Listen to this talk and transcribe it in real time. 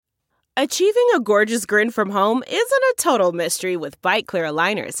Achieving a gorgeous grin from home isn't a total mystery with Bite Clear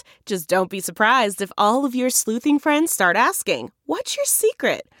aligners. Just don't be surprised if all of your sleuthing friends start asking, "What's your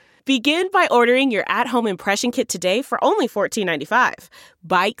secret?" Begin by ordering your at-home impression kit today for only $14.95.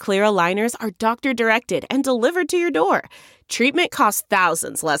 Bite Clear aligners are doctor-directed and delivered to your door. Treatment costs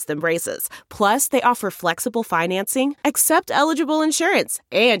thousands less than braces. Plus, they offer flexible financing, accept eligible insurance,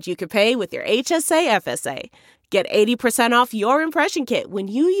 and you can pay with your HSA FSA. Get 80% off your impression kit when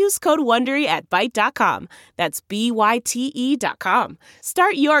you use code WONDERY at Byte.com. That's BYTE.com.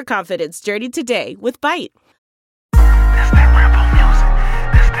 Start your confidence journey today with Byte. This that rebel music.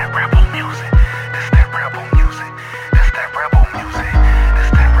 This that rebel music. This that rebel music. This that rebel music.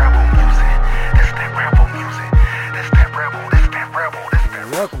 This that rebel music. This that rebel music. This that rebel. This that rebel. This that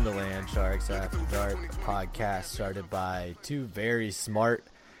rebel. Welcome to Land Sharks After Dark, a podcast started by two very smart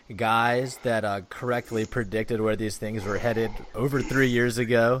guys that correctly predicted where these things were headed over 3 years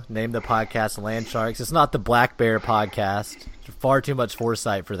ago. Named the podcast Land Sharks. It's not the Black Bear podcast. Far too much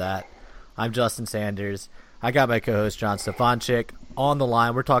foresight for that. I'm Justin Sanders. I got my co-host John Stefanchik on the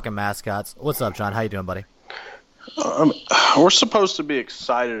line. We're talking mascots. What's up, John? How you doing, buddy? We're supposed to be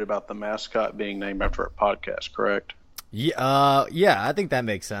excited about the mascot being named after a podcast, correct? Yeah, I think that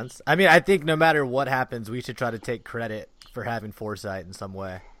makes sense. I mean, I think no matter what happens, we should try to take credit for having foresight in some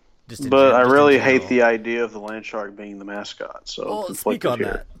way. But I really hate the idea of the land shark being the mascot. So well, speak on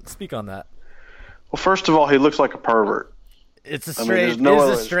that. Speak on that. Well, first of all, he looks like a pervert. It's a strange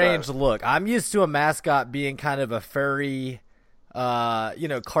look. I'm used to a mascot being kind of a furry,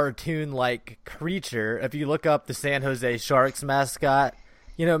 cartoon-like creature. If you look up the San Jose Sharks mascot,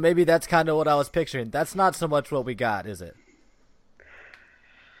 maybe that's kind of what I was picturing. That's not so much what we got, is it?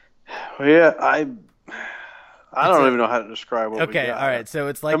 Well, yeah, I don't even know how to describe what we got. Okay, all right. So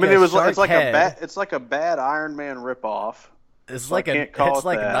it's like it's like a bad Iron Man ripoff. It's like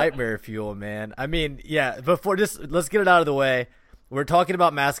nightmare fuel, man. I mean, yeah. Let's get it out of the way. We're talking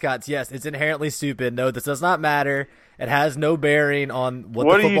about mascots. Yes, it's inherently stupid. No, this does not matter. It has no bearing on what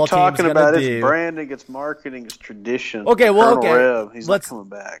the football team's going to do. What are you talking about? It's branding, it's marketing, it's tradition. Okay, well, okay. Rev, he's not coming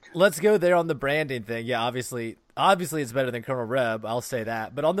back. Let's go there on the branding thing. Yeah, obviously it's better than Colonel Reb. I'll say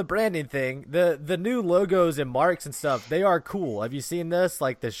that. But on the branding thing, the new logos and marks and stuff, they are cool. Have you seen this?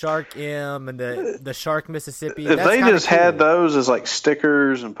 Like the Shark M and the Shark Mississippi. If they just had those as like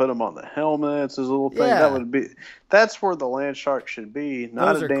stickers and put them on the helmets as a little thing, that's where the land shark should be,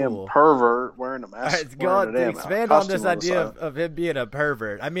 not a damn pervert wearing a mask. All right, expand on this idea of him being a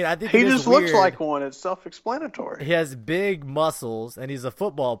pervert. I mean, I think he just looks like one. It's self-explanatory. He has big muscles and he's a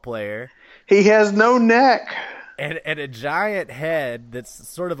football player. He has no neck. And a giant head that's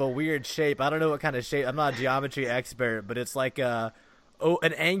sort of a weird shape. I don't know what kind of shape. I'm not a geometry expert, but it's like an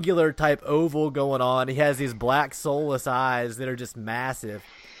angular type oval going on. He has these black soulless eyes that are just massive.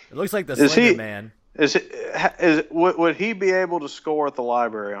 It looks like the Slender Man. Would he be able to score at the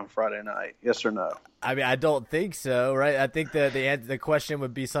library on Friday night? Yes or no? I mean, I don't think so, right? I think the question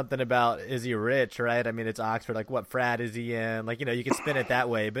would be something about, is he rich, right? I mean, it's Oxford. Like, what frat is he in? Like, you can spin it that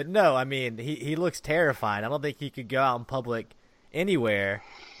way. But no, I mean, he looks terrifying. I don't think he could go out in public anywhere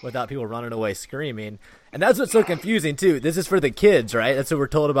without people running away screaming. And that's what's so confusing, too. This is for the kids, right? That's what we're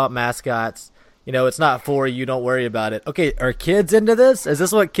told about mascots. It's not for you. Don't worry about it. Okay, are kids into this? Is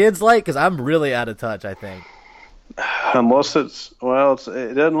this what kids like? Because I'm really out of touch, I think. Unless it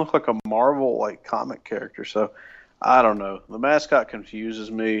doesn't look like a Marvel like comic character, so I don't know. The mascot confuses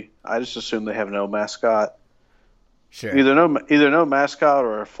me. I just assume they have no mascot. Sure. Either no mascot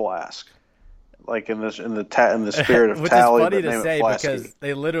or a flask. Like in the spirit of Which Tally, is funny but to say Flasky. Because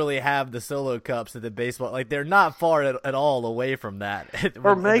they literally have the solo cups at the baseball. Like they're not far at all away from that.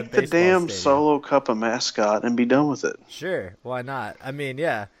 Or make the damn stadium. solo cup a mascot and be done with it. Sure, why not? I mean,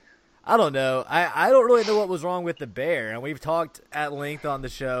 yeah. I don't know. I don't really know what was wrong with the bear. And we've talked at length on the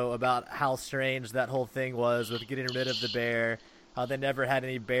show about how strange that whole thing was with getting rid of the bear, how they never had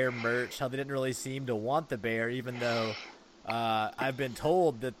any bear merch, how they didn't really seem to want the bear, even though I've been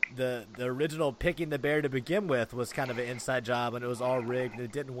told that the original picking the bear to begin with was kind of an inside job and it was all rigged and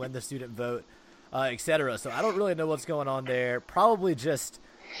it didn't win the student vote, etc. So I don't really know what's going on there. Probably just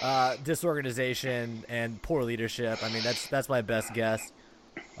disorganization and poor leadership. I mean, that's my best guess.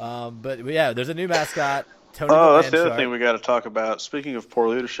 But yeah, there's a new mascot. Tony that's the other thing we got to talk about. Speaking of poor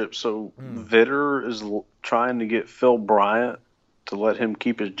leadership, so Vitter is trying to get Phil Bryant to let him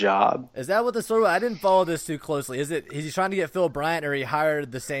keep his job. Is that what the story was? I didn't follow this too closely. Is he trying to get Phil Bryant, or he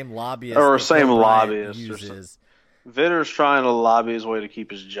hired the same lobbyist? Or same lobbyist. Uses? Vitter's trying to lobby his way to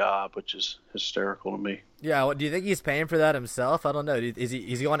keep his job, which is hysterical to me. Yeah, do you think he's paying for that himself? I don't know. Is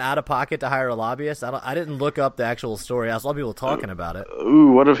he going out of pocket to hire a lobbyist? I didn't look up the actual story. I saw people talking about it.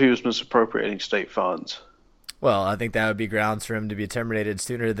 Ooh, what if he was misappropriating state funds? Well, I think that would be grounds for him to be terminated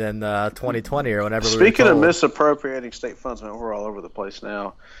sooner than 2020 or whenever. Speaking we were of told. misappropriating state funds, man, we're all over the place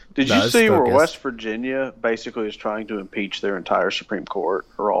now. Did you Let's see where focus. West Virginia basically is trying to impeach their entire Supreme Court,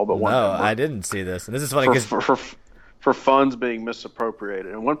 or all but one No, member, I didn't see this, and this is funny because for funds being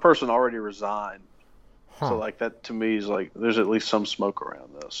misappropriated, and one person already resigned. So like that to me is like there's at least some smoke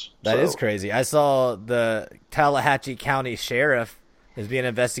around this. That is crazy. I saw the Tallahatchie County Sheriff is being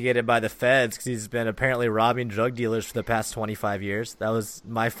investigated by the feds because he's been apparently robbing drug dealers for the past 25 years. That was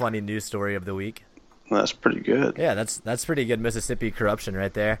my funny news story of the week. That's pretty good. Yeah, that's pretty good Mississippi corruption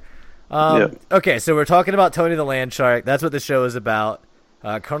right there. Yep. Okay, so we're talking about Tony the Land Shark. That's what the show is about.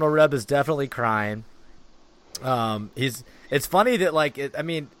 Colonel Reb is definitely crying. It's funny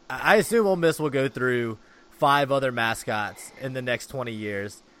that I assume Ole Miss will go through 5 other mascots in the next 20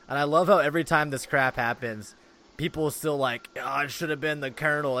 years, and I love how every time this crap happens, people still like, oh, it should have been the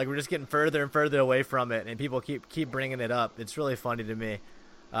Colonel. Like we're just getting further and further away from it, and people keep bringing it up. It's really funny to me.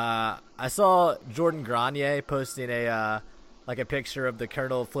 I saw Jordan Grenier posting a picture of the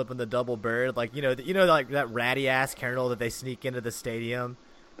Colonel flipping the double bird, like like that ratty ass Colonel that they sneak into the stadium.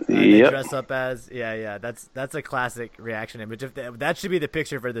 They dress up as that's a classic reaction image. That should be the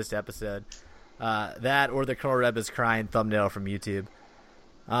picture for this episode. That or the Colonel Reb is crying thumbnail from YouTube.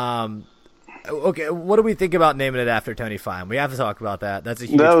 Okay, what do we think about naming it after Tony Fine? We have to talk about that. That's a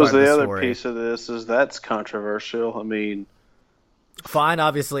huge part of the story. That was the other piece of this is that's controversial. I mean, Fine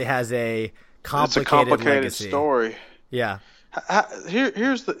obviously has a complicated, it's a complicated legacy. Story. Yeah.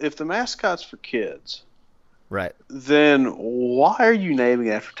 Here's if the mascot's for kids, right? Then why are you naming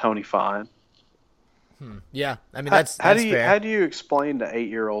it after Tony Fine? Yeah, I mean that's fair. How do you explain to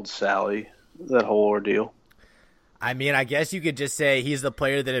 8-year-old Sally that whole ordeal? I mean, I guess you could just say he's the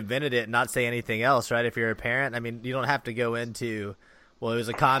player that invented it and not say anything else, right? If you're a parent, I mean, you don't have to go into, well, he was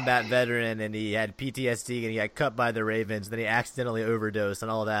a combat veteran and he had PTSD and he got cut by the Ravens, then he accidentally overdosed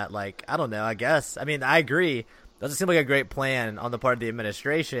and all that. Like, I don't know, I guess. I mean, I agree. Doesn't seem like a great plan on the part of the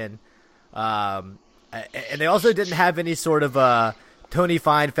administration. And they also didn't have any sort of Tony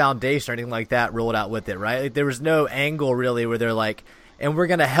Fine Foundation or anything like that rolled out with it, right? Like, there was no angle really where they're like, and we're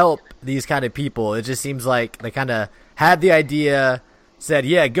going to help these kind of people. It just seems like they kind of had the idea, said,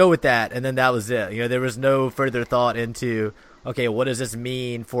 yeah, go with that, and then that was it. There was no further thought into, okay, what does this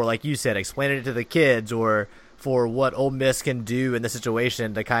mean for, like you said, explaining it to the kids or for what Ole Miss can do in the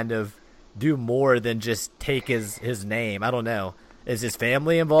situation to kind of do more than just take his name. I don't know. Is his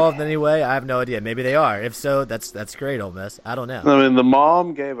family involved in any way? I have no idea. Maybe they are. If so, that's great, Ole Miss. I don't know. I mean, the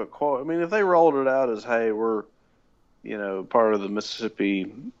mom gave a quote. I mean, if they rolled it out as, hey, we're part of the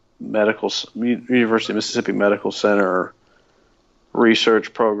University of Mississippi Medical Center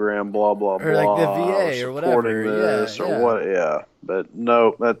research program, blah blah blah, or like the VA or whatever, this or what, yeah. But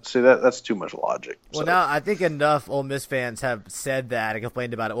no, that's too much logic. Well, now I think enough Ole Miss fans have said that and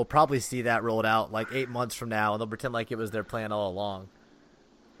complained about it. We'll probably see that rolled out like 8 months from now, and they'll pretend like it was their plan all along.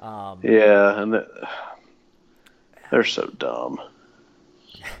 And they're so dumb.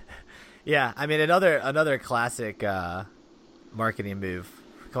 Yeah, I mean another classic marketing move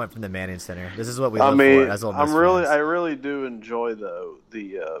coming from the Manning Center. This is what we look for as Ole Miss fans. I really do enjoy though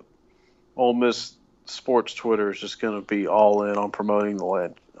the Ole Miss sports Twitter is just going to be all in on promoting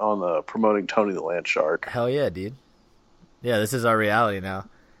promoting Tony the Land Shark. Hell yeah, dude. Yeah, this is our reality now.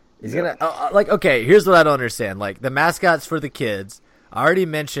 He's gonna okay. Here's what I don't understand. Like the mascots for the kids. I already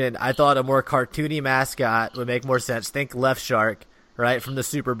mentioned. I thought a more cartoony mascot would make more sense. Think Left Shark, right from the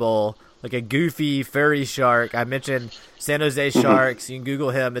Super Bowl. Like a goofy furry shark. I mentioned San Jose Sharks. You can Google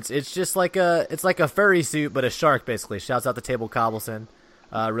him. It's just like a furry suit, but a shark basically. Shouts out to Table Cobbleson.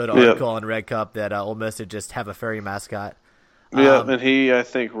 Wrote an article on Red Cup that Ole Miss would just have a furry mascot. Yeah, and he I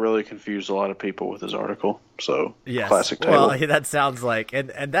think really confused a lot of people with his article. So yes. Classic Table. Well, that sounds like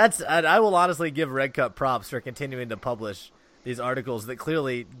and I will honestly give Red Cup props for continuing to publish these articles that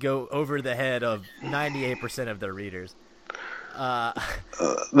clearly go over the head of 98% of their readers.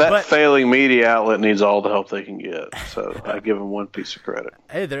 Failing media outlet needs all the help they can get, so I give them one piece of credit.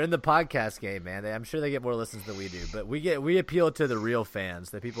 Hey, they're in the podcast game, man. I'm sure they get more listens than we do, but we appeal to the real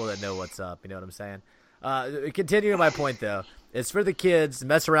fans, the people that know what's up. You know what I'm saying? Continuing my point though, it's for the kids,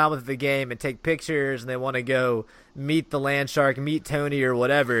 mess around with the game and take pictures, and they want to go meet the land shark, meet Tony or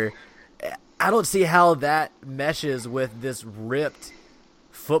whatever. I don't see how that meshes with this ripped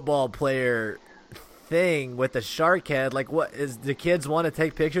football player thing with the shark head. Like, what is the kids want to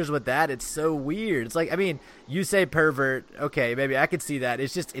take pictures with that? It's so weird. It's like, I mean, you say pervert, okay, maybe I could see that.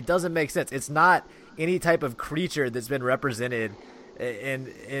 It's just, it doesn't make sense. It's not any type of creature that's been represented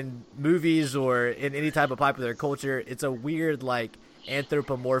in movies or in any type of popular culture. It's a weird, like,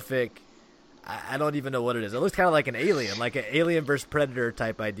 anthropomorphic, I don't even know what it is. It looks kind of like an alien versus predator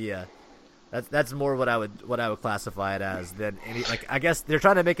type idea. That's more what I would classify it as than any, like, I guess they're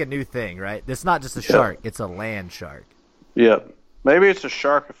trying to make a new thing, right? It's not just a shark, it's a land shark. Yep. Maybe it's a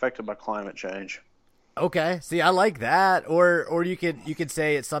shark affected by climate change. Okay. See, I like that. Or you could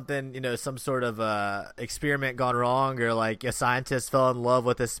say it's something, some sort of experiment gone wrong, or like a scientist fell in love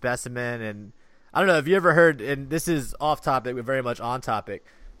with a specimen. And I don't know, have you ever heard, and this is off topic but very much on topic,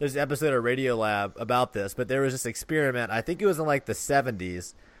 there's an episode of Radio Lab about this, but there was this experiment, I think it was in like the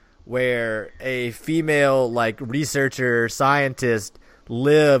 70s, where a female, like, researcher scientist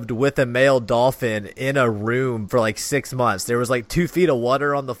lived with a male dolphin in a room for like 6 months. There was like 2 feet of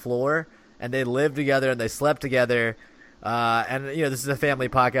water on the floor, and they lived together and they slept together. And this is a family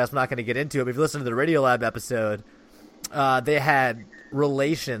podcast, I'm not going to get into it, but if you listen to the Radio Lab episode, they had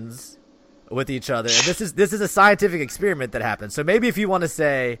relations with each other. And this is a scientific experiment that happened. So maybe if you want to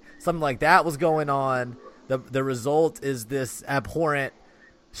say something like that was going on, the result is this abhorrent,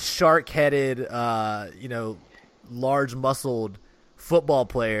 shark-headed, large-muscled football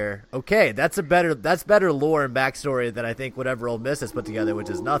player. Okay, that's better lore and backstory than I think whatever Ole Miss has put together, which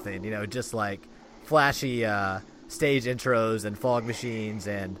is nothing. Just like flashy stage intros and fog machines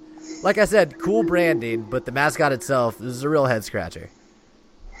and, like I said, cool branding. But the mascot itself is a real head scratcher.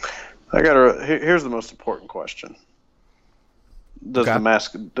 Here's the most important question: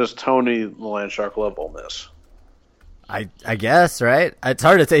 Does Tony the Land Shark love Ole Miss? I guess, right? It's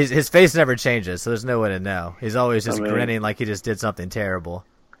hard to say. His face never changes, so there's no way to know. He's always just grinning like he just did something terrible.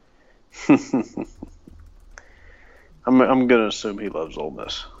 I'm going to assume he loves Ole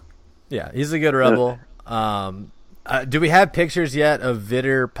Miss. Yeah, he's a good rebel. Do we have pictures yet of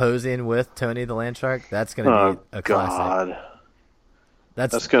Vitter posing with Tony the Land Shark? That's going to be a classic. God.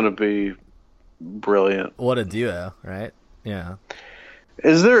 That's going to be brilliant. What a duo, right? Yeah.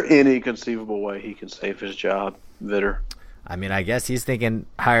 Is there any conceivable way he can save his job, Vitter? I mean, I guess he's thinking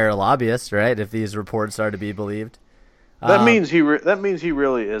hire a lobbyist, right? If these reports are to be believed. That means he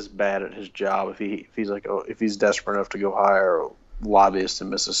really is bad at his job. If he's desperate enough to go hire a lobbyist in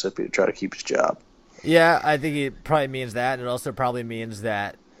Mississippi to try to keep his job. Yeah, I think it probably means that, and it also probably means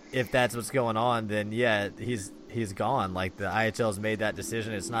that if that's what's going on, then yeah, he's gone. Like, the IHL's made that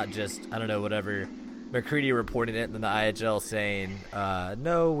decision. It's not just, I don't know, whatever, McCready reporting it and then the IHL saying,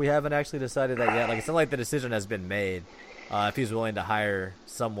 no, we haven't actually decided that yet. Like, it's not like the decision has been made if he's willing to hire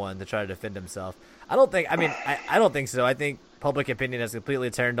someone to try to defend himself. I don't think so. I think public opinion has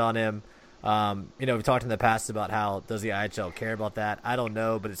completely turned on him. We've talked in the past about how does the IHL care about that. I don't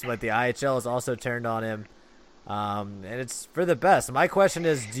know, but it's like the IHL has also turned on him. And it's for the best. My question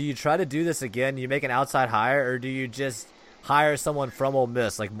is, do you try to do this again? You make an outside hire, or do you just hire someone from Ole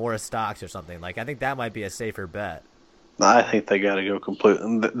Miss, like Morris Stocks or something? Like, I think that might be a safer bet. I think they got to go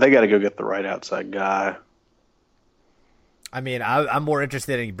They got to go get the right outside guy. I mean, I'm more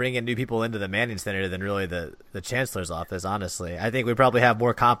interested in bringing new people into the Manning Center than really the Chancellor's office, honestly. I think we probably have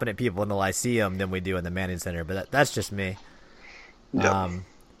more competent people in the Lyceum than we do in the Manning Center, but that's just me. Yep.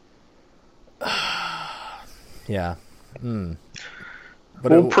 Yeah.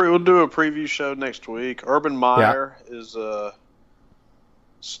 But we'll do a preview show next week. Urban Meyer is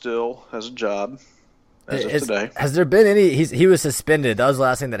still has a job as of today. Has there been any? He was suspended. That was the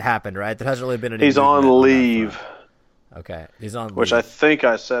last thing that happened, right? There hasn't really been any. He's on leave. Okay, he's on leave. Which I think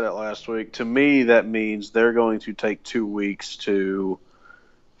I said it last week. To me, that means they're going to take 2 weeks to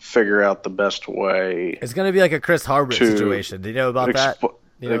figure out the best way. It's going to be like a Chris Harbert situation. Do you know about that?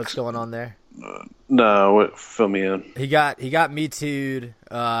 You know what's going on there? No, fill me in. He got Me Too'd.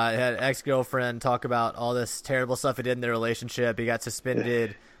 Had an ex-girlfriend talk about all this terrible stuff he did in their relationship. He got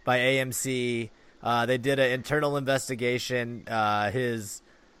suspended by AMC. They did an internal investigation. His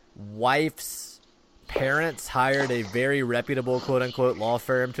wife's parents hired a very reputable quote-unquote law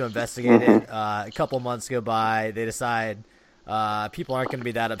firm to investigate it. A couple months go by. They decide people aren't going to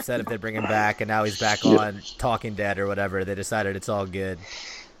be that upset if they bring him back, and now he's back on Talking Dead or whatever. They decided it's all good.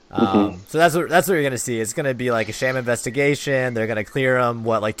 So that's what you're going to see. It's going to be like a sham investigation. They're going to clear him,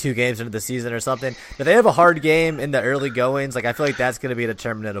 like 2 games into the season or something. But they have a hard game in the early goings. Like, I feel like that's going to be a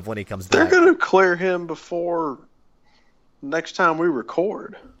determinant of when he comes back. They're going to clear him before next time we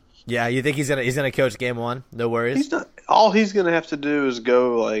record. Yeah, you think he's gonna coach game 1? No worries. All he's going to have to do is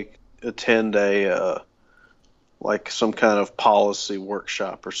go like a 10-day like some kind of policy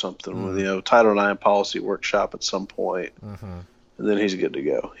workshop or something, with, Title IX policy workshop at some point, and then he's good to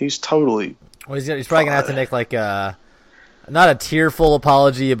go. He's totally. Well, he's probably gonna have to make like not a tearful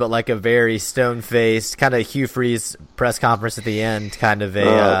apology, but like a very stone-faced kind of Hugh Freeze press conference at the end, kind of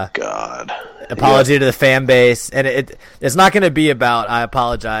a God apology to the fan base, and it's not going to be about I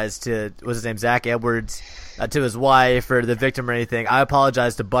apologize to what's his name, Zach Edwards, to his wife or the victim or anything. I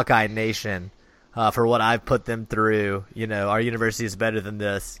apologize to Buckeye Nation for what I've put them through. Our university is better than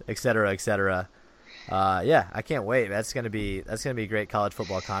this, et cetera, et cetera. Yeah, I can't wait. That's gonna be great college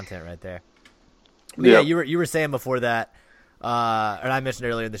football content right there. Yeah, you were saying before that. And I mentioned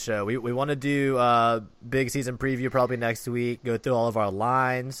earlier in the show, we want to do big season preview probably next week. Go through all of our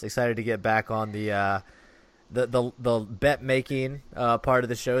lines. Excited to get back on the bet making part of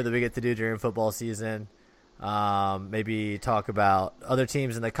the show that we get to do during football season. Maybe talk about other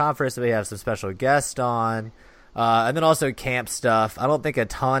teams in the conference that we have some special guests on, and then also camp stuff. I don't think a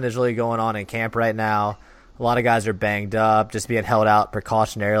ton is really going on in camp right now. A lot of guys are banged up, just being held out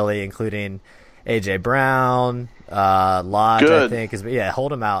precautionarily, including AJ Brown. Lodge, Good. I think,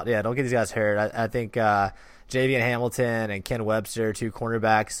 hold them out. Yeah, don't get these guys hurt. I think Javian Hamilton and Ken Webster, 2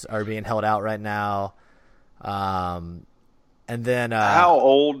 cornerbacks, are being held out right now. And then how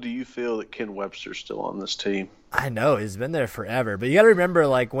old do you feel that Ken Webster's still on this team? I know he's been there forever, but you got to remember,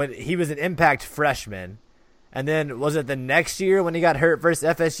 like when he was an impact freshman, and then was it the next year when he got hurt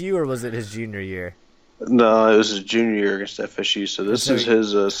versus FSU, or was it his junior year? No, it was his junior year against FSU. So this is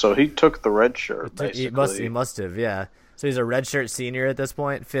his. So he took the red shirt. Basically, he must have. Yeah. So he's a redshirt senior at this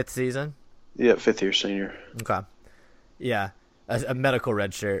point, 5th season. Yeah, 5th year senior. Okay. Yeah, a medical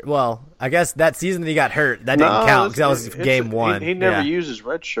redshirt. Well, I guess that season that he got hurt, that didn't count because that was game 1. He never used his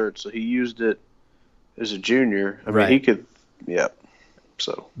red shirt, so he used it as a junior. I mean, he could. Yeah.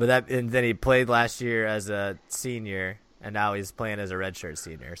 So. But and then he played last year as a senior, and now he's playing as a redshirt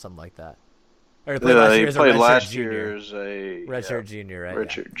senior or something like that. Or he played last year as a redshirt junior, right?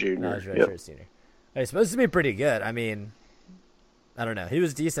 Redshirt junior. Now he's redshirt senior. He's supposed to be pretty good. I mean, I don't know. He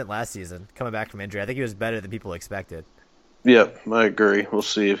was decent last season, coming back from injury. I think he was better than people expected. Yep, I agree. We'll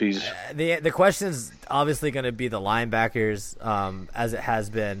see if he's. The question is obviously going to be the linebackers, as it has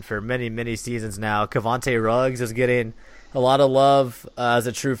been for many, many seasons now. Cavante Ruggs is getting a lot of love as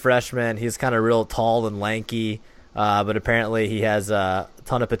a true freshman. He's kind of real tall and lanky. But apparently he has a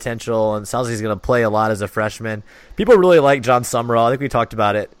ton of potential, and sounds like he's going to play a lot as a freshman. People really like John Summerall. I think we talked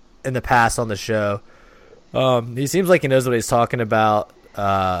about it in the past on the show. He seems like he knows what he's talking about.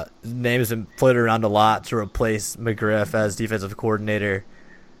 His name has been floated around a lot to replace McGriff as defensive coordinator.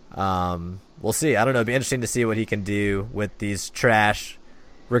 We'll see. I don't know. It'd be interesting to see what he can do with these trash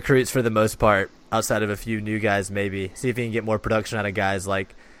recruits for the most part, outside of a few new guys maybe. See if he can get more production out of guys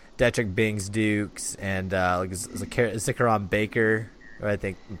like Detrick Bings Dukes and Zikaron Baker, who I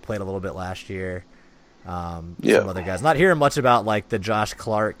think played a little bit last year. Some other guys. Not hearing much about like the Josh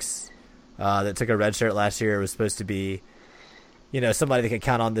Clarks that took a red shirt last year. It was supposed to be, somebody they could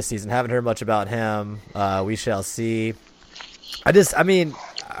count on this season. Haven't heard much about him. We shall see. I mean,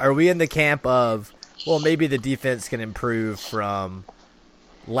 are we in the camp of, well, maybe the defense can improve from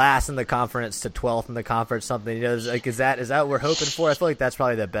last in the conference to 12th in the conference, something, is that what we're hoping for? I feel like that's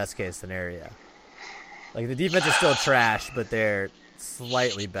probably the best case scenario. Like the defense is still trash, but they're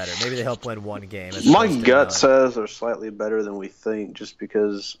slightly better. Maybe they help win one game. My gut says they're slightly better than we think, just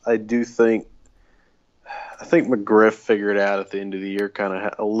because I think McGriff figured out at the end of the year kind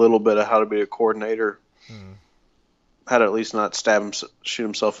of a little bit of how to be a coordinator. How to at least not shoot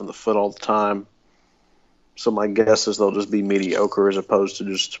himself in the foot all the time. So my guess is they'll just be mediocre as opposed to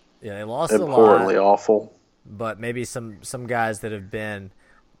just they lost importantly a lot, awful. But maybe some guys that have been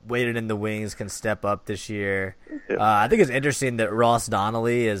waited in the wings can step up this year. Yeah. I think it's interesting that Ross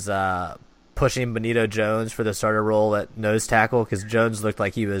Donnelly is pushing Benito Jones for the starter role at nose tackle, because Jones looked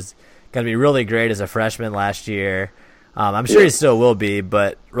like he was going to be really great as a freshman last year. I'm sure he still will be,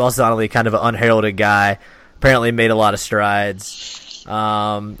 but Ross Donnelly, kind of an unheralded guy, apparently made a lot of strides.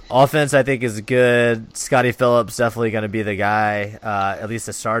 Offense, I think, is good. Scotty Phillips definitely going to be the guy, at least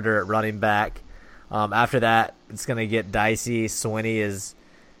a starter at running back. After that, it's going to get dicey. Swinney is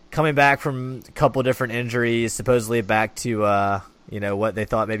coming back from a couple different injuries, supposedly back to what they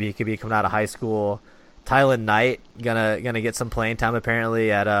thought maybe he could be coming out of high school. Tylen Knight gonna get some playing time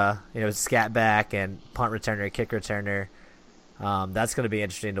apparently at scat back and punt returner, kick returner. That's going to be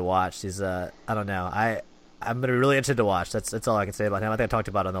interesting to watch. He's I don't know. I'm going to be really interested to watch. That's all I can say about him. I think I talked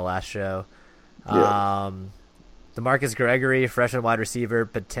about it on the last show. DeMarcus Gregory, freshman wide receiver,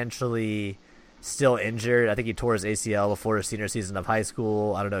 potentially still injured. I think he tore his ACL before his senior season of high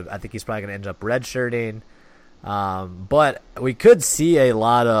school. I don't know. I think he's probably going to end up redshirting. But we could see a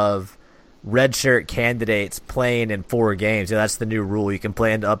lot of redshirt candidates playing in 4 games. That's the new rule. You can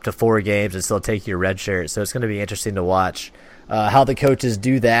play in up to 4 games and still take your redshirt. So it's going to be interesting to watch how the coaches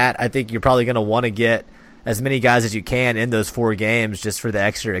do that. I think you're probably going to want to get as many guys as you can in those 4 games just for the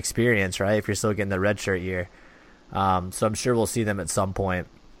extra experience, right? If you're still getting the redshirt year. So I'm sure we'll see them at some point.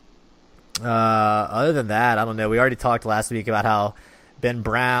 Other than that, I don't know. We already talked last week about how Ben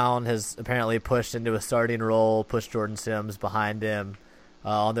Brown has apparently pushed into a starting role, pushed Jordan Sims behind him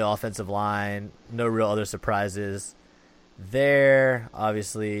on the offensive line. No real other surprises there.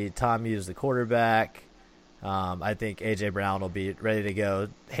 Obviously, Tom Hughes, the quarterback. I think A.J. Brown will be ready to go.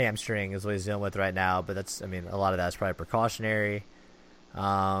 Hamstring is what he's dealing with right now, but a lot of that's probably precautionary.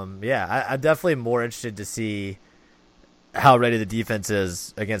 I'm definitely more interested to see how ready the defense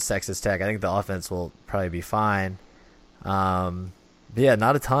is against Texas Tech. I think the offense will probably be fine. Not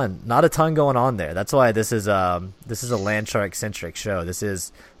a ton going on there. That's why this is a Landshark centric show. This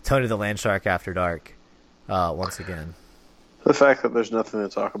is Tony the Landshark After Dark, once again. The fact that there's nothing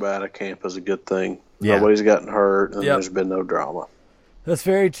to talk about at camp is a good thing. Yeah. Nobody's gotten hurt, and there's been no drama. That's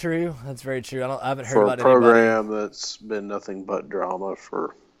very true. I haven't heard for about a program anybody. that's been nothing but drama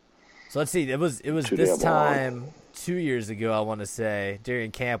for. So let's see. It was this time 2 years ago, I want to say,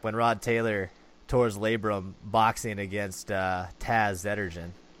 during camp when Rod Taylor tore his labrum boxing against Taz Zettergen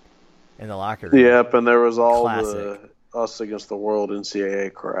in the locker room. Yep, and there was all Classic. the us against the world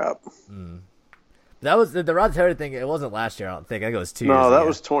NCAA crap. That was the Rod Taylor thing. It wasn't last year, I don't think. I think it was 2 years ago. No, that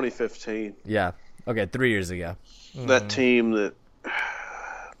was 2015. Yeah. Okay, 3 years ago. That team that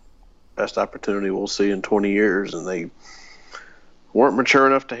best opportunity we'll see in 20 years, and they weren't mature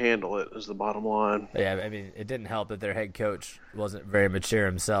enough to handle it, is the bottom line. Yeah, it didn't help that their head coach wasn't very mature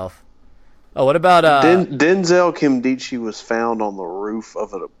himself. Oh, what about Denzel Kimdichie was found on the roof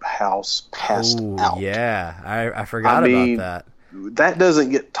of a house, passed out. Yeah, I forgot about that. That doesn't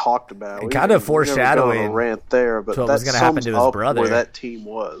get talked about. Kind of foreshadowing a rant there, but what that was going to happen to his brother where that team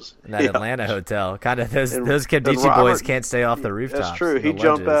was in that Atlanta hotel. Kind of those Kimdichie boys can't stay off the rooftops. That's true. He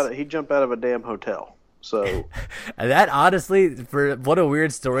jumped out of a damn hotel. So that honestly, for what a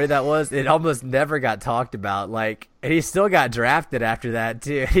weird story that was, it almost never got talked about. And he still got drafted after that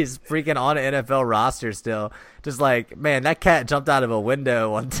too. He's freaking on an NFL roster still. Just man, that cat jumped out of a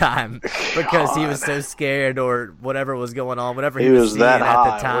window one time because he was so scared or whatever was going on, whatever he was seeing that at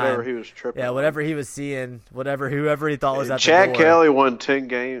high, the time. whatever he was tripping. Yeah, whatever he was seeing, whoever he thought was at Chad the door. Kelly won 10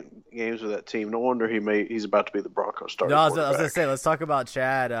 games with that team. No wonder he's about to be the Broncos starter. No, I was going to say, let's talk about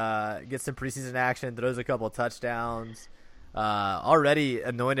Chad. Get some preseason action, throws a couple of touchdowns. Already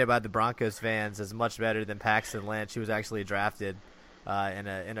anointed by the Broncos fans as much better than Paxton Lynch, who was actually drafted in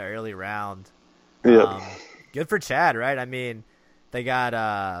an early round. Yep. Good for Chad, right? They got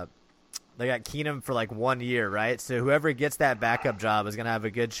Keenum for 1 year, right? So whoever gets that backup job is going to have a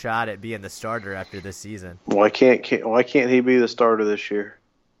good shot at being the starter after this season. Why can't he be the starter this year?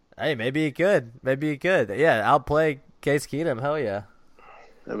 Hey, maybe he could. Yeah, outplay Case Keenum. Hell yeah.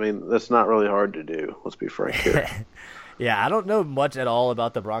 That's not really hard to do. Let's be frank here. Yeah, I don't know much at all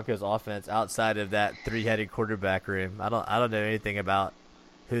about the Broncos offense outside of that 3-headed quarterback room. I don't know anything about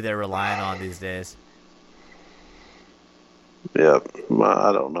who they're relying on these days. Yeah,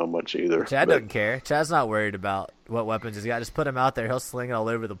 I don't know much either. Chad doesn't care. Chad's not worried about what weapons he's got. Just put him out there. He'll sling it all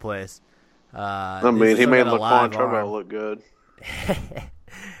over the place. He made Laquan Treadwell look good.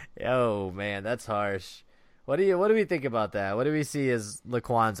 Oh man, that's harsh. What do we think about that? What do we see as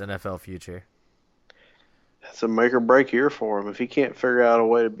Laquan's NFL future? It's a make or break year for him. If he can't figure out a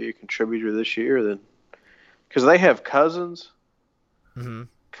way to be a contributor this year, then because they have Cousins. Mm-hmm.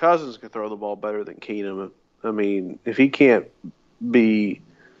 Cousins can throw the ball better than Keenum. If he can't be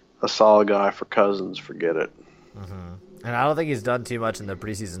a solid guy for Cousins, forget it. Mm-hmm. And I don't think he's done too much in the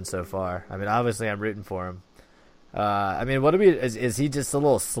preseason so far. Obviously, I'm rooting for him. Is he just a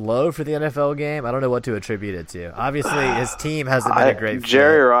little slow for the NFL game? I don't know what to attribute it to. Obviously, his team hasn't been a great fit.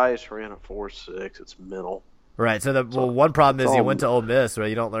 Jerry Rice ran a 4.6. It's mental. Right. So one problem is he went to Ole Miss where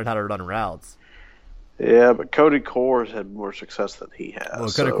you don't learn how to run routes. Yeah, but Cody Core's had more success than he has. Well,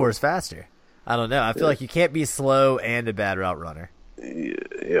 Cody Core's faster. I don't know. I feel like you can't be slow and a bad route runner.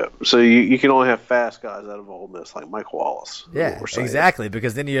 Yeah. So you can only have fast guys out of Ole Miss, like Mike Wallace. Yeah, exactly.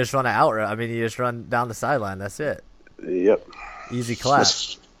 Because then you just run an out route. You just run down the sideline. That's it. Yep. Easy clap.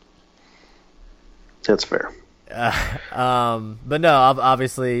 That's fair. But no,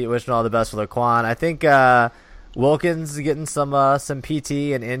 obviously wishing all the best for Laquan. I think Wilkins getting some PT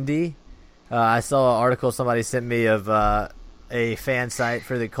in Indy. I saw an article somebody sent me of a fan site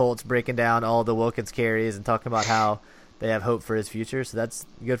for the Colts breaking down all the Wilkins carries and talking about how they have hope for his future. So that's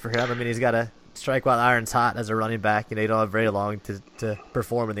good for him. He's got a strike while iron's hot as a running back. You don't have very long to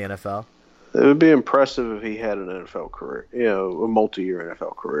perform in the NFL. It would be impressive if he had an NFL career, a multi-year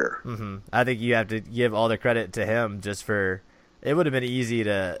NFL career. Mm-hmm. I think you have to give all the credit to him just for it would have been easy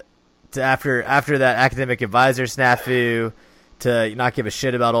to after that academic advisor snafu to not give a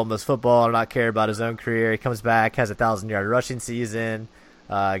shit about Ole Miss football or not care about his own career. He comes back, has a 1,000-yard rushing season,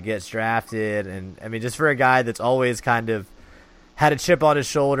 gets drafted, and I mean, just for a guy that's always kind of had a chip on his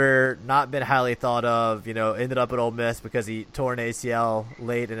shoulder, not been highly thought of, ended up at Ole Miss because he tore an ACL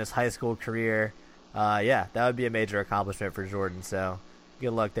late in his high school career. That would be a major accomplishment for Jordan. So,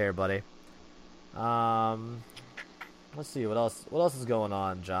 good luck there, buddy. Let's see what else is going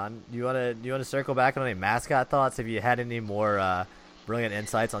on, John. Do you want to circle back on any mascot thoughts? Have you had any more brilliant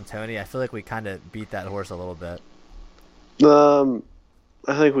insights on Tony? I feel like we kind of beat that horse a little bit.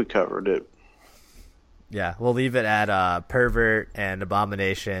 I think we covered it. Yeah, we'll leave it at pervert and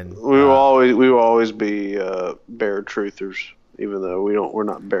abomination. We will always be bear truthers, even though we're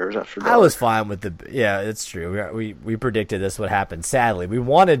not bears after dark. I was fine with it's true. We predicted this would happen. Sadly, we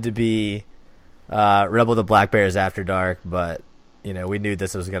wanted to be Rebel the Black Bears after dark, but we knew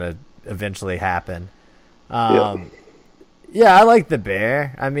this was going to eventually happen. Yeah, I like the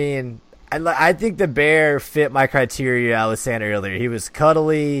bear. I mean, I think the bear fit my criteria I was saying earlier. He was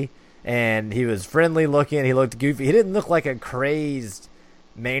cuddly and he was friendly looking. He looked goofy. He didn't look like a crazed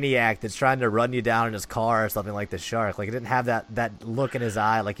maniac that's trying to run you down in his car or something like the shark. Like, he didn't have that look in his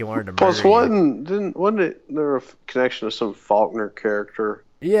eye like he wanted to murder Plus, wasn't there a connection to some Faulkner character?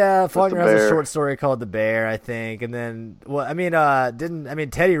 Yeah, Faulkner has a short story called The Bear, I think. And then,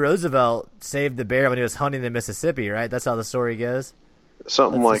 Teddy Roosevelt saved the bear when he was hunting in Mississippi, right? That's how the story goes. That's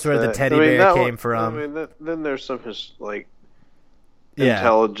where the teddy bear came from. Then there's some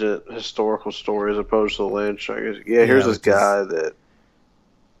intelligent historical story as opposed to the land shark. Here's this guy that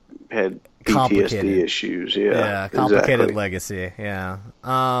had PTSD issues. Complicated legacy. Yeah.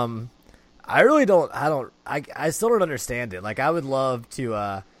 I really don't. I still don't understand it. Like, I would love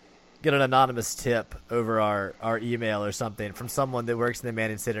to get an anonymous tip over our email or something from someone that works in the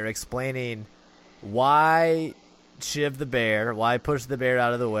Manning Center explaining why shiv the bear, why push the bear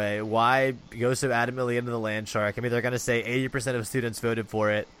out of the way, why go so adamantly into the land shark. I mean, they're going to say 80% of students voted for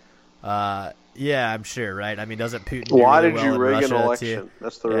it. Yeah, I'm sure, right? I mean, doesn't Putin do why really did well you rig Russia an election? too?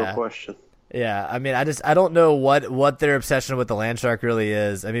 That's the real question. Yeah, I mean, I don't know what their obsession with the land shark really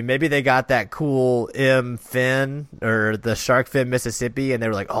is. I mean, maybe they got that cool M fin or the shark fin Mississippi, and they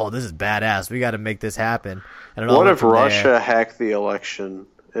were like, "Oh, this is badass. We got to make this happen." What if Russia hacked the election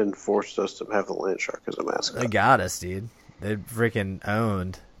and forced us to have the land shark as a mascot? They got us, dude. They freaking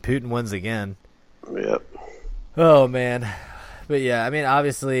owned. Putin wins again. Yep. Oh man, but yeah, I mean,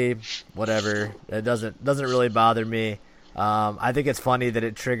 obviously, whatever. It doesn't really bother me. I think it's funny that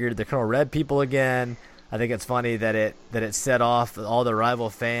it triggered the Colonel Red people again. I think it's funny that it set off all the rival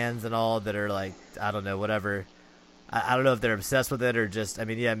fans and all that are like, I don't know, whatever. I don't know if they're obsessed with it or just, I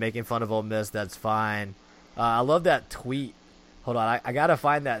mean, yeah, making fun of Ole Miss, that's fine. I love that tweet. Hold on, I gotta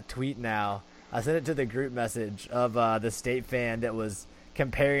find that tweet now. I sent it to the group message of the State fan that was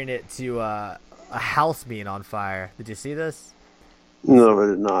comparing it to a house being on fire. Did you see this? No, I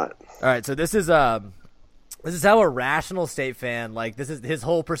did not. All right, so this is how a rational State fan, like, this is his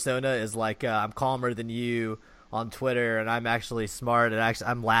whole persona is like, I'm calmer than you on Twitter, and I'm actually smart, and actually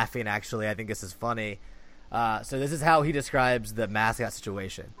I'm laughing. Actually, I think this is funny. So this is how he describes the mascot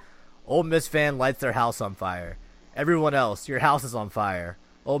situation. Ole Miss fan lights their house on fire. Everyone else, your house is on fire.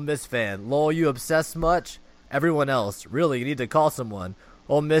 Ole Miss fan, lol, you obsessed much? Everyone else, really, you need to call someone.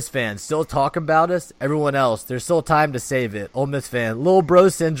 Ole Miss fan, still talking about us? Everyone else, there's still time to save it. Ole Miss fan, lol bro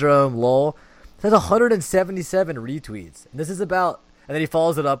syndrome, lol. It has 177 retweets. And this is about, and then he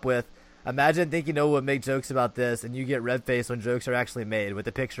follows it up with, imagine thinking no one would make jokes about this, and you get red face when jokes are actually made with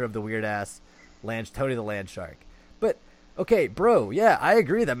a picture of the weird ass Tony the Land Shark. But okay, bro, yeah, I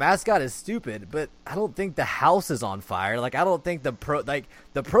agree. The mascot is stupid, but I don't think the house is on fire. Like, I don't think the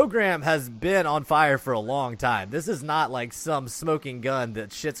program has been on fire for a long time. This is not like some smoking gun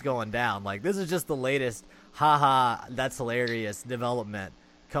that shit's going down. Like, this is just the latest, haha, that's hilarious development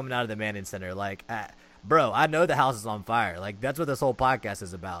coming out of the Manning Center. Like, bro, I know the house is on fire. Like, that's what this whole podcast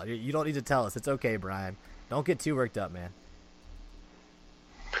is about. You don't need to tell us. It's okay, Brian. Don't get too worked up, man.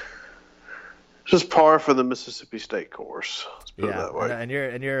 Just par for the Mississippi State course. Let's put it that way.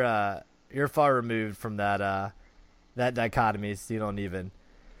 And you're far removed from that dichotomy, so you don't even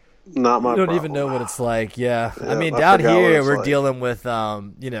know what it's like. Yeah. I mean, down here we're dealing with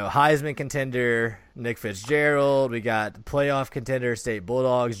Heisman contender Nick Fitzgerald. We got playoff contender State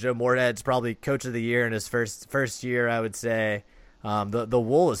Bulldogs. Joe Moorhead's probably coach of the year in his first year, I would say. The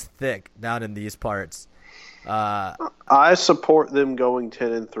wool is thick down in these parts. I support them going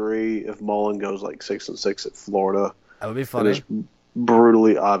 10-3 if Mullen goes like 6-6 at Florida. That would be funny. It's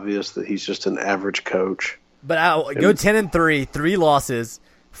brutally obvious that he's just an average coach. But go 10-3, 3 losses,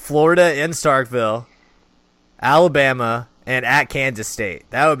 Florida in Starkville, Alabama, and at Kansas State.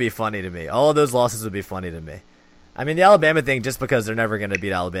 That would be funny to me. All of those losses would be funny to me. I mean, the Alabama thing, just because they're never going to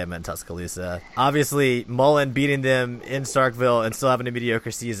beat Alabama in Tuscaloosa. Obviously, Mullen beating them in Starkville and still having a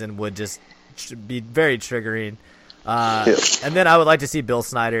mediocre season would just be very triggering. And then I would like to see Bill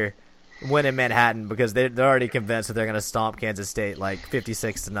Snyder win in Manhattan because they're already convinced that they're going to stomp Kansas State like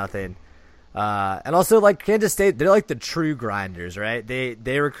 56-0. And also, like, Kansas State, they're like the true grinders, right?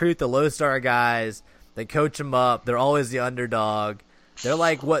 They recruit the low-star guys. They coach them up. They're always the underdog. They're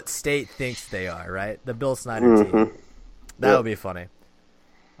like what State thinks they are, right? The Bill Snyder team. That would be funny.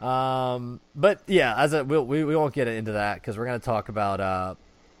 But, yeah, we won't get into that because we're going to talk about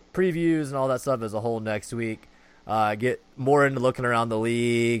previews and all that stuff as a whole next week. Get more into looking around the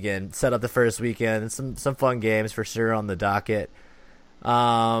league and set up the first weekend. And some fun games for sure on the docket.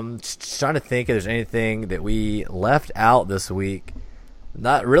 Just trying to think if there's anything that we left out this week.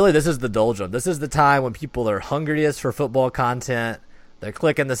 Not really. This is the doldrum. This is the time when people are hungriest for football content. They're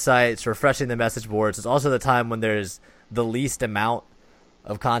clicking the sites, refreshing the message boards. It's also the time when there's the least amount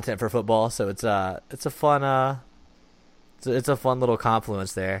of content for football. So it's a fun it's a fun little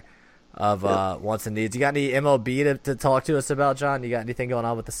confluence there of wants and needs. You got any MLB to talk to us about, John? You got anything going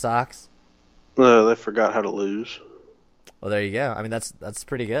on with the Sox? No, they forgot how to lose. Well, there you go. I mean, that's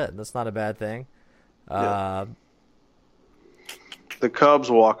pretty good. That's not a bad thing. The Cubs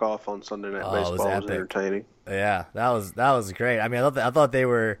walk off on Sunday Night Baseball was epic. entertaining. Yeah, that was great. I mean, I thought they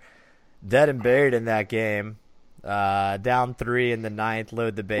were dead and buried in that game. Down 3 in the 9th,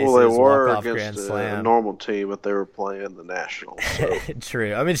 load the bases, Well, they were walk off grand against slam. a normal team, but they were playing the Nationals. So.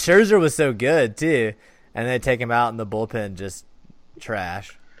 True. I mean, Scherzer was so good too, and they take him out in the bullpen, just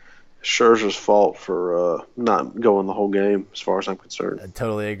trash. Scherzer's fault for not going the whole game, as far as I'm concerned. I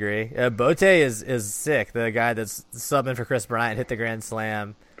totally agree. Bote is sick. The guy that's subbing for Chris Bryant hit the grand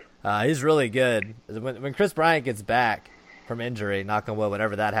slam. He's really good. When Chris Bryant gets back from injury, knock on wood,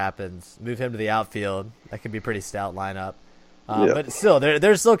 whenever that happens, move him to the outfield. That could be a pretty stout lineup. But still,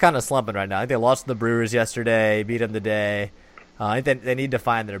 they're still kind of slumping right now. I think they lost to the Brewers yesterday, beat them today. I think they need to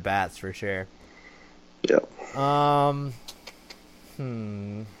find their bats for sure. Yep.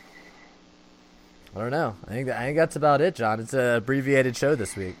 I don't know. I think that's about it, John. It's an abbreviated show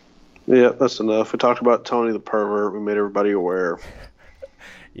this week. Yeah, that's enough. We talked about Tony the pervert. We made everybody aware.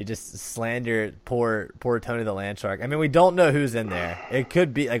 You just slander poor Tony the land shark. I mean, we don't know who's in there. It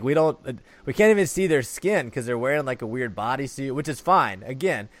could be like we can't even see their skin because they're wearing like a weird bodysuit, which is fine.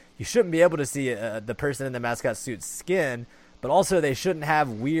 Again, you shouldn't be able to see the person in the mascot suit's skin, but also they shouldn't have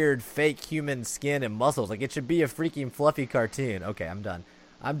weird fake human skin and muscles. Like it should be a freaking fluffy cartoon. Okay, I'm done.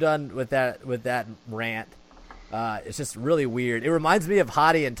 I'm done with that rant. It's just really weird. It reminds me of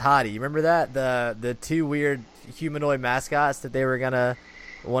Hottie and Toddy. You remember that? The two weird humanoid mascots that they were gonna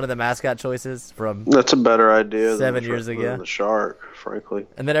one of the mascot choices from That's a better idea 7 years ago. Than the shark, frankly.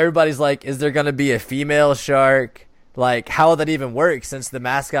 And then everybody's like, is there gonna be a female shark? Like, how will that even work since the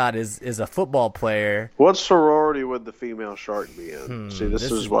mascot is a football player? What sorority would the female shark be in? See,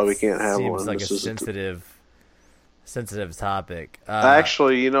 this is why we can't have seems one. Like this a is sensitive topic.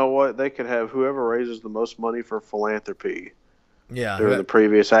 Actually, you know what? They could have whoever raises the most money for philanthropy. Yeah, during the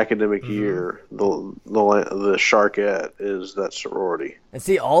previous academic year, the Sharkette is that sorority. And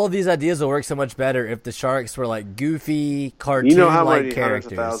see, all of these ideas will work so much better if the Sharks were like goofy, cartoon-like You know how many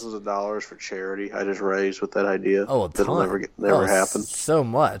characters. hundreds of thousands of dollars for charity I just raised with that idea? Oh, a ton. That'll never happen. So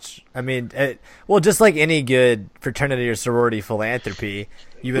much. I mean, just like any good fraternity or sorority philanthropy,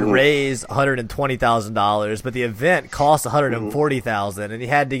 you would raise $120,000, but the event cost $140,000, and you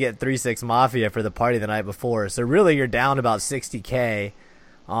had to get 3-6 Mafia for the party the night before. So really, you're down about $60K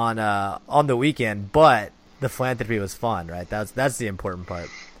on the weekend. But the philanthropy was fun, right? That's the important part.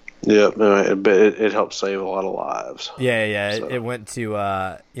 Yeah, it helped save a lot of lives. Yeah. So. It went to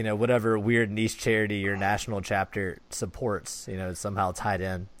whatever weird niche charity your national chapter supports. It's somehow tied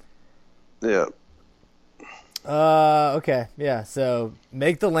in. Yeah. Okay. Yeah. So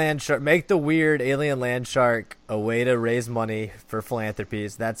make the weird alien land shark a way to raise money for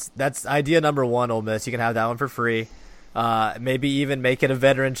philanthropies. That's idea number one, Ole Miss. You can have that one for free. Maybe even make it a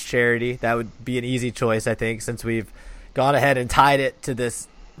veterans charity. That would be an easy choice, I think, since we've gone ahead and tied it to this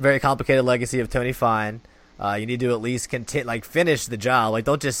very complicated legacy of Tony Fine. You need to at least finish the job. Like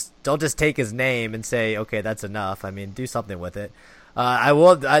don't just take his name and say, okay, that's enough. I mean, do something with it.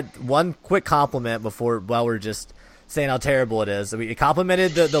 One quick compliment while we're just saying how terrible it is. We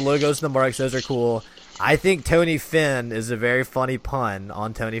complimented the logos and the marks. Those are cool. I think Tony Finn is a very funny pun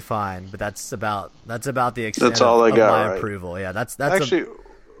on Tony Fine, but that's about the extent that's all of they got, my right? approval. Yeah, that's Actually,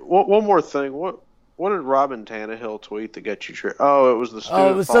 one more thing. What did Robin Tannehill tweet that got you? Oh, it was the student.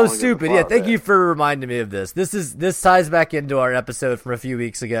 Oh, it was so stupid. Yeah, thank you for reminding me of this. This ties back into our episode from a few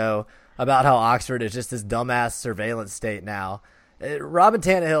weeks ago about how Oxford is just this dumbass surveillance state now. Robin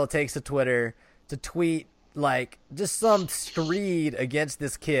Tannehill takes to Twitter to tweet like just some screed against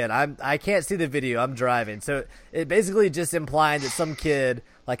this kid. I can't see the video. I'm driving, so it basically just implying that some kid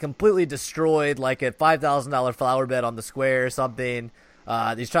like completely destroyed like a $5,000 flower bed on the square or something.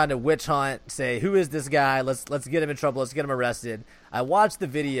 He's trying to witch hunt, say, who is this guy? Let's get him in trouble. Let's get him arrested. I watched the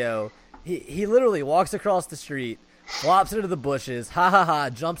video. He literally walks across the street, flops into the bushes,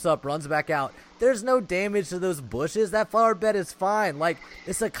 jumps up, runs back out. There's no damage to those bushes. That flower bed is fine. Like,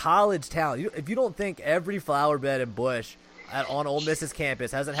 it's a college town. If you don't think every flower bed and bush on Ole Miss's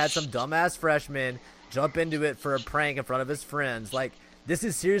campus hasn't had some dumbass freshman jump into it for a prank in front of his friends, like, this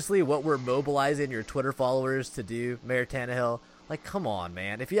is seriously what we're mobilizing your Twitter followers to do, Mayor Tannehill. Like, come on,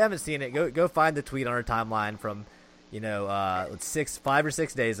 man. If you haven't seen it, go find the tweet on our timeline from, 5 or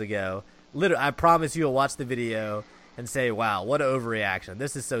 6 days ago. Literally, I promise you'll watch the video and say, wow, what an overreaction.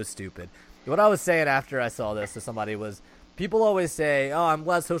 This is so stupid. What I was saying after I saw this to somebody was, people always say, oh, I'm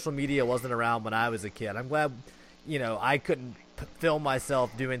glad social media wasn't around when I was a kid. I'm glad, I couldn't film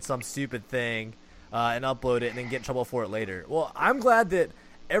myself doing some stupid thing and upload it and then get in trouble for it later. Well, I'm glad that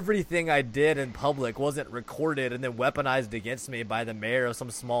everything I did in public wasn't recorded and then weaponized against me by the mayor of some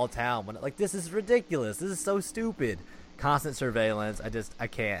small town. This is ridiculous. This is so stupid. Constant surveillance. I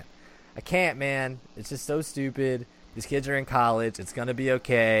can't, man. It's just so stupid. These kids are in college. It's going to be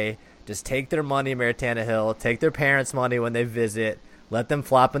okay. Just take their money, Mayor Tannehill. Take their parents' money when they visit. Let them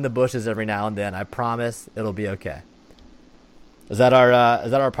flop in the bushes every now and then. I promise it'll be okay. Is that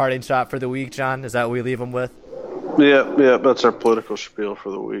our parting shot for the week, John? Is that what we leave them with? Yeah, that's our political spiel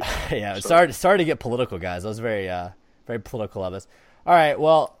for the week. Yeah, sorry to get political, guys. That was very political of us. All right,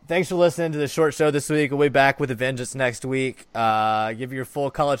 well, thanks for listening to the short show this week. We'll be back with a vengeance next week. Give you your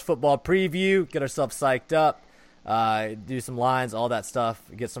full college football preview, get ourselves psyched up, do some lines, all that stuff,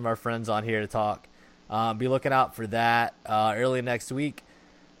 get some of our friends on here to talk. Be looking out for that early next week.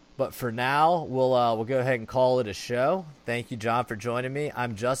 But for now, we'll go ahead and call it a show. Thank you, John, for joining me.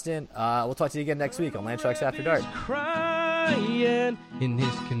 I'm Justin. We'll talk to you again next week on Land Sharks After Dark. Crying in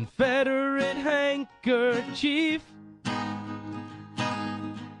his Confederate handkerchief.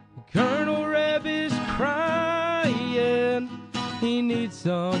 Colonel Reb is crying. He needs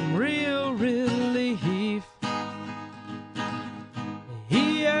some real relief.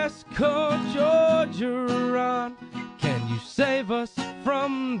 He asked Coach Orgeron, can you save us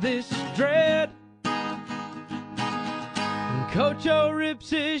from this dread? And Coach O rips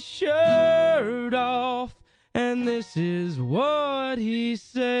his shirt off, and this is what he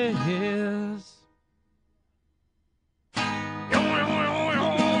says.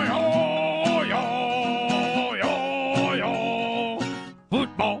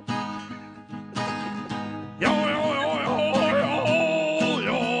 Football.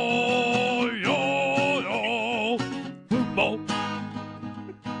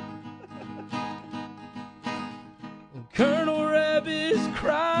 Colonel Reb is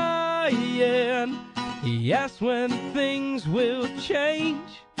crying. He asks when things will change.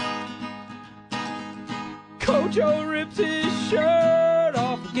 Coach O rips his shirt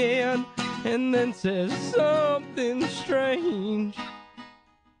off again and then says something strange.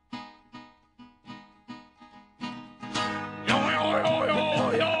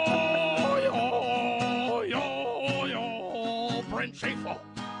 Brent Schaefer.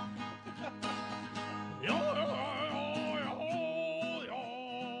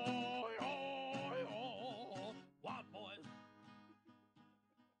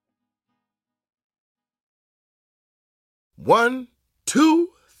 One,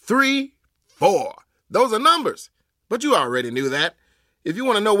 two, three, four. Those are numbers. But you already knew that. If you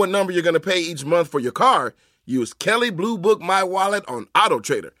want to know what number you're going to pay each month for your car, use Kelly Blue Book My Wallet on Auto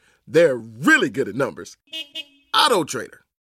Trader. They're really good at numbers. Auto Trader.